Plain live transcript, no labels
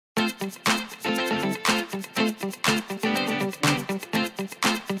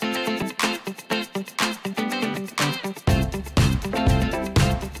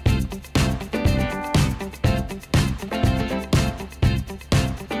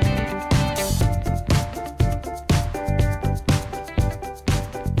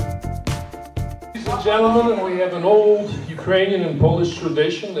Gentlemen, we have an old Ukrainian and Polish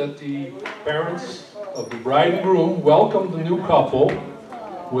tradition that the parents of the bride and groom welcome the new couple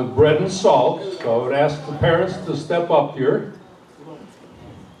with bread and salt. So I would ask the parents to step up here.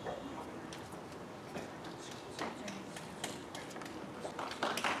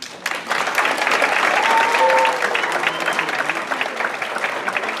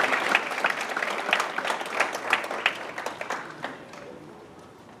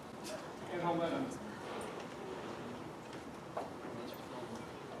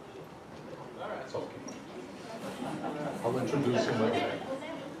 I'll introduce him later.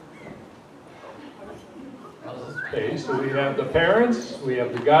 Okay, so we have the parents, we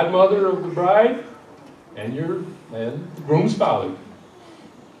have the godmother of the bride, and the groom's father.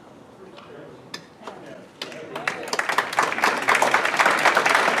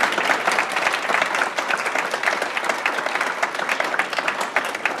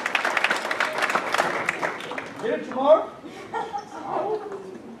 Get it tomorrow?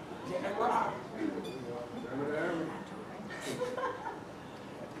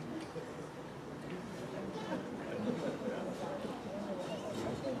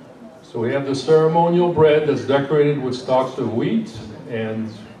 So we have the ceremonial bread that's decorated with stalks of wheat and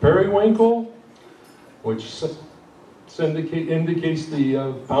periwinkle, which indicates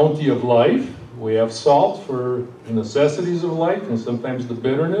the bounty of life. We have salt for the necessities of life and sometimes the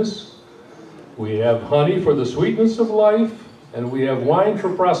bitterness. We have honey for the sweetness of life, and we have wine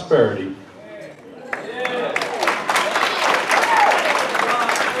for prosperity.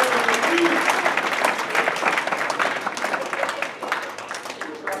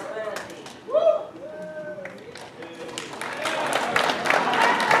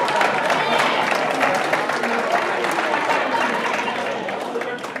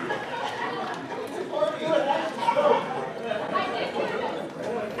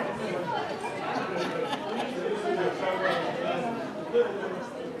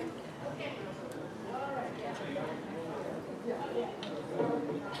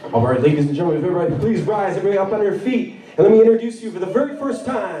 All right, ladies and gentlemen, if everybody please rise, everybody up on your feet, and let me introduce you for the very first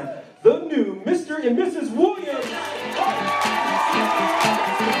time, the new Mr. and Mrs. Williams.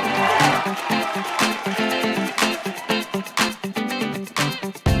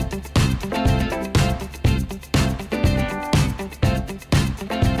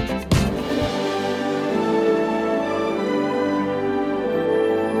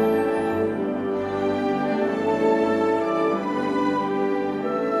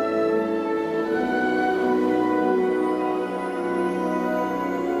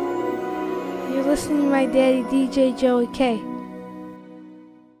 You're listening to my daddy, DJ Joey K.